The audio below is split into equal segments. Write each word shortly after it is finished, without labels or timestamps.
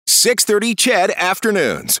6:30 CHED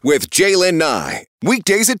Afternoons with Jaylen Nye.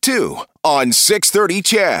 Weekdays at 2 on 6:30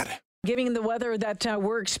 CHED. Given the weather that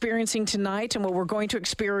we're experiencing tonight and what we're going to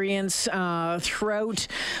experience throughout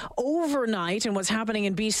overnight and what's happening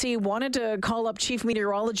in BC, wanted to call up Chief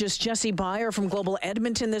Meteorologist Beyer from Global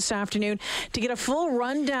Edmonton this afternoon to get a full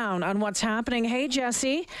rundown on what's happening. Hey,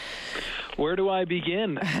 Jesse. Where do I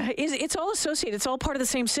begin? It's all associated. It's all part of the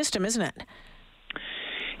same system, isn't it?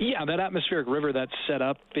 Yeah, that atmospheric river that's set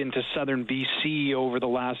up into southern BC over the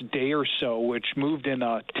last day or so, which moved in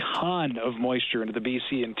a ton of moisture into the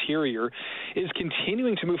BC interior, is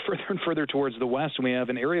continuing to move further and further towards the west. And we have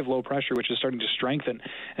an area of low pressure which is starting to strengthen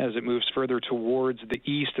as it moves further towards the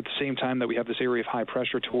east at the same time that we have this area of high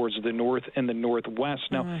pressure towards the north and the northwest.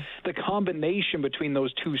 Now, the combination between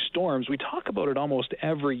those two storms, we talk about it almost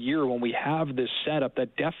every year when we have this setup,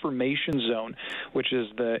 that deformation zone, which is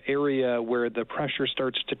the area where the pressure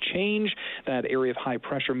starts to change. That area of high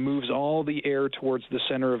pressure moves all the air towards the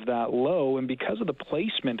center of that low, and because of the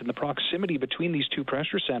placement and the proximity between these two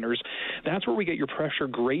pressure centers, that's where we get your pressure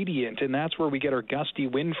gradient, and that's where we get our gusty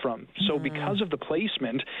wind from. So because of the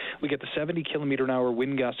placement, we get the 70 kilometer an hour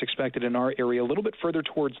wind gust expected in our area, a little bit further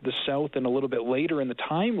towards the south and a little bit later in the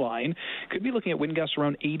timeline. Could be looking at wind gusts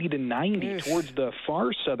around 80 to 90 towards the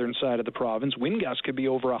far southern side of the province. Wind gusts could be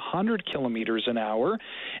over 100 kilometers an hour,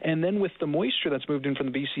 and then with the moisture that's moved in from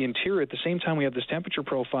the BC interior, at the same time we have this temperature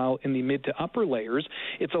profile in the mid to upper layers,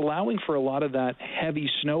 it's allowing for a lot of that heavy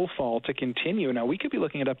snowfall to continue. Now, we could be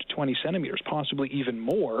looking at up to 20 centimeters, possibly even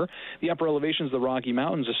more. The upper elevations of the Rocky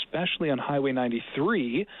Mountains, especially on Highway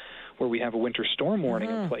 93, where we have a winter storm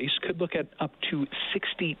warning in place, could look at up to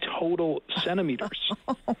 60 total centimeters.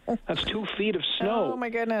 That's 2 feet of snow. Oh, my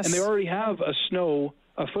goodness. And they already have a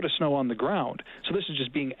foot of snow on the ground. So this is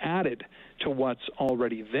just being added to what's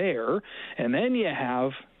already there. And then you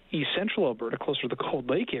have East Central Alberta, closer to the Cold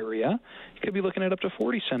Lake area. You could be looking at up to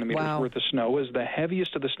 40 centimeters worth of snow, as the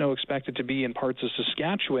heaviest of the snow expected to be in parts of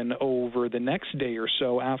Saskatchewan over the next day or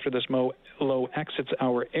so after this low exits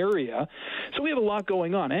our area. So we have a lot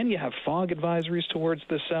going on, and you have fog advisories towards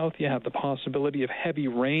the south. You have the possibility of heavy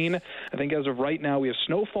rain. I think as of right now we have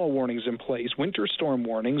snowfall warnings in place, winter storm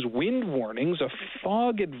warnings, wind warnings, a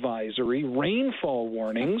fog advisory, rainfall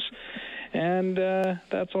warnings, and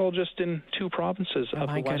that's all just in 2 provinces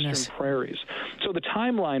of the western prairies. So the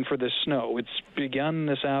timeline for this snow, it's begun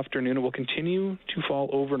this afternoon. It will continue to fall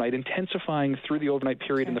overnight, intensifying through the overnight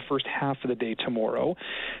period in the first half of the day tomorrow.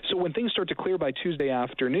 So when things start to clear by Tuesday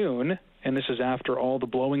afternoon, and this is after all the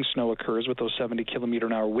blowing snow occurs with those 70 kilometer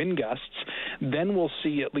an hour wind gusts, then we'll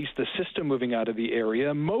see at least the system moving out of the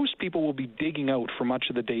area. Most people will be digging out for much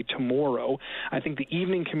of the day tomorrow. I think the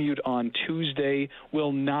evening commute on Tuesday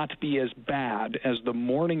will not be as bad as the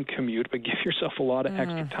morning commute, but give yourself a lot of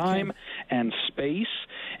extra time and space.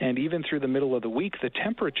 And even through the middle of the week, the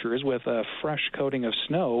temperatures with a fresh coating of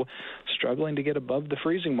snow struggling to get above the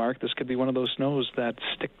freezing mark. This could be one of those snows that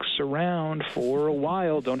sticks around for a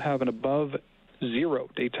while. Don't have an above zero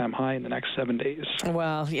daytime high in the next 7 days.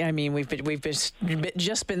 Well, yeah, I mean, we've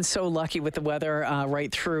just been so lucky with the weather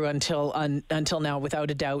right through until now,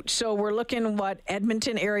 without a doubt. So we're looking,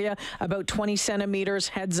 Edmonton area, about 20 centimeters.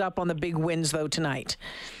 Heads up on the big winds, though, tonight.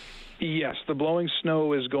 Yes, the blowing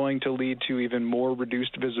snow is going to lead to even more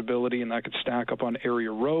reduced visibility, and that could stack up on area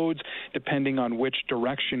roads. Depending on which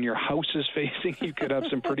direction your house is facing, you could have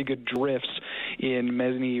some pretty good drifts in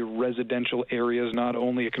many residential areas. Not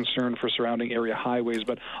only a concern for surrounding area highways,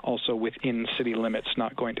 but also within city limits,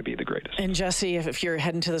 not going to be the greatest. And Jesse, if you're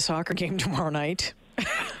heading to the soccer game tomorrow night,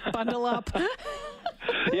 bundle up.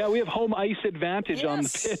 Yeah, we have home ice advantage on the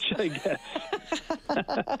pitch, I guess.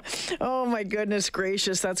 Oh, my goodness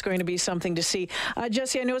gracious. That's going to be something to see.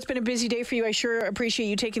 Jesse, I know it's been a busy day for you. I sure appreciate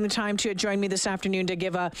you taking the time to join me this afternoon to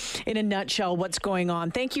give in a nutshell, what's going on.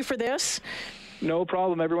 Thank you for this. No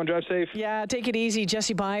problem. Everyone drive safe. Yeah, take it easy.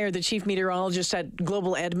 Jesse Beyer, the chief meteorologist at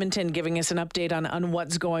Global Edmonton, giving us an update on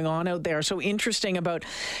what's going on out there. So interesting about,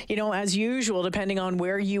 as usual, depending on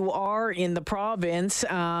where you are in the province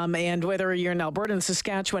and whether you're in Alberta and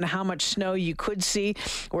Saskatchewan, how much snow you could see.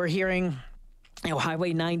 We're hearing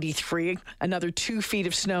Highway 93, another 2 feet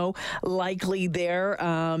of snow likely there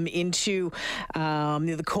into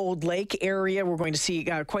the Cold Lake area. We're going to see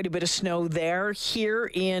quite a bit of snow there. Here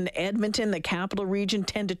in Edmonton, the capital region,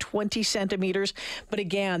 10 to 20 centimeters. But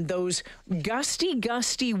again, those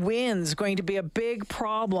gusty winds going to be a big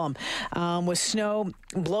problem with snow,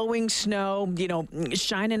 blowing snow,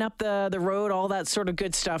 shining up the road, all that sort of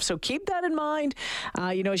good stuff. So keep that in mind.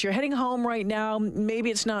 As you're heading home right now, maybe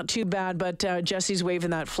it's not too bad, but Jesse's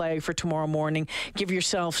waving that flag for tomorrow morning. Give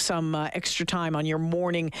yourself some extra time on your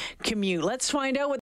morning commute. Let's find out what